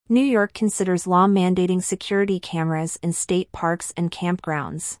New York considers law mandating security cameras in state parks and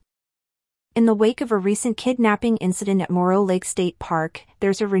campgrounds. In the wake of a recent kidnapping incident at Morrow Lake State Park,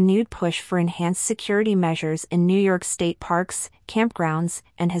 there's a renewed push for enhanced security measures in New York state parks, campgrounds,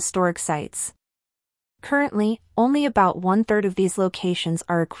 and historic sites. Currently, only about one-third of these locations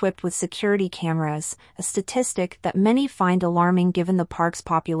are equipped with security cameras, a statistic that many find alarming given the park's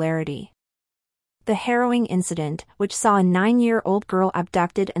popularity. The harrowing incident, which saw a 9-year-old girl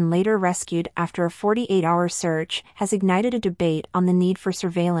abducted and later rescued after a 48-hour search, has ignited a debate on the need for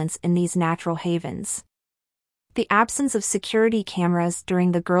surveillance in these natural havens. The absence of security cameras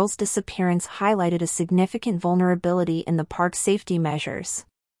during the girl's disappearance highlighted a significant vulnerability in the park's safety measures.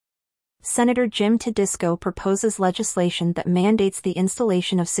 Senator Jim Tedisco proposes legislation that mandates the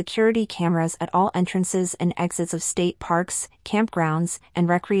installation of security cameras at all entrances and exits of state parks, campgrounds, and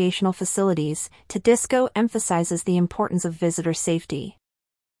recreational facilities. Tedisco emphasizes the importance of visitor safety.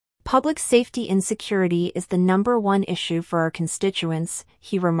 Public safety and security is the #1 issue for our constituents,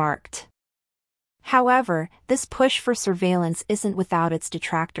 he remarked. However, this push for surveillance isn't without its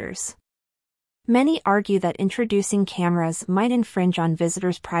detractors. Many argue that introducing cameras might infringe on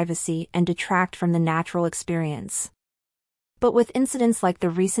visitors' privacy and detract from the natural experience. But with incidents like the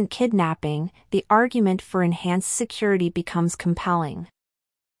recent kidnapping, the argument for enhanced security becomes compelling.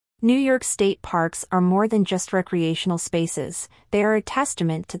 New York state parks are more than just recreational spaces, they are a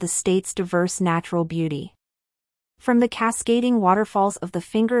testament to the state's diverse natural beauty. From the cascading waterfalls of the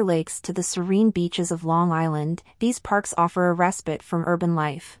Finger Lakes to the serene beaches of Long Island, these parks offer a respite from urban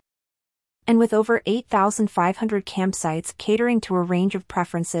life. And with over 8,500 campsites catering to a range of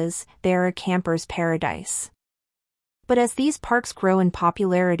preferences, they are a camper's paradise. But as these parks grow in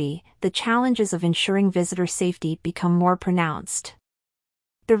popularity, the challenges of ensuring visitor safety become more pronounced.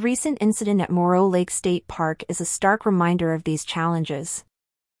 The recent incident at Morrow Lake State Park is a stark reminder of these challenges.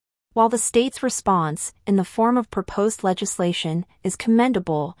 While the state's response, in the form of proposed legislation, is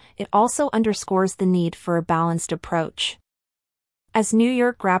commendable, it also underscores the need for a balanced approach. As New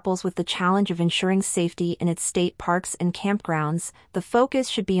York grapples with the challenge of ensuring safety in its state parks and campgrounds, the focus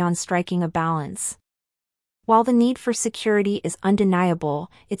should be on striking a balance. While the need for security is undeniable,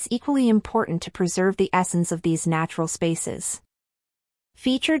 it's equally important to preserve the essence of these natural spaces.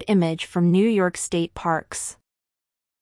 Featured image from New York State Parks.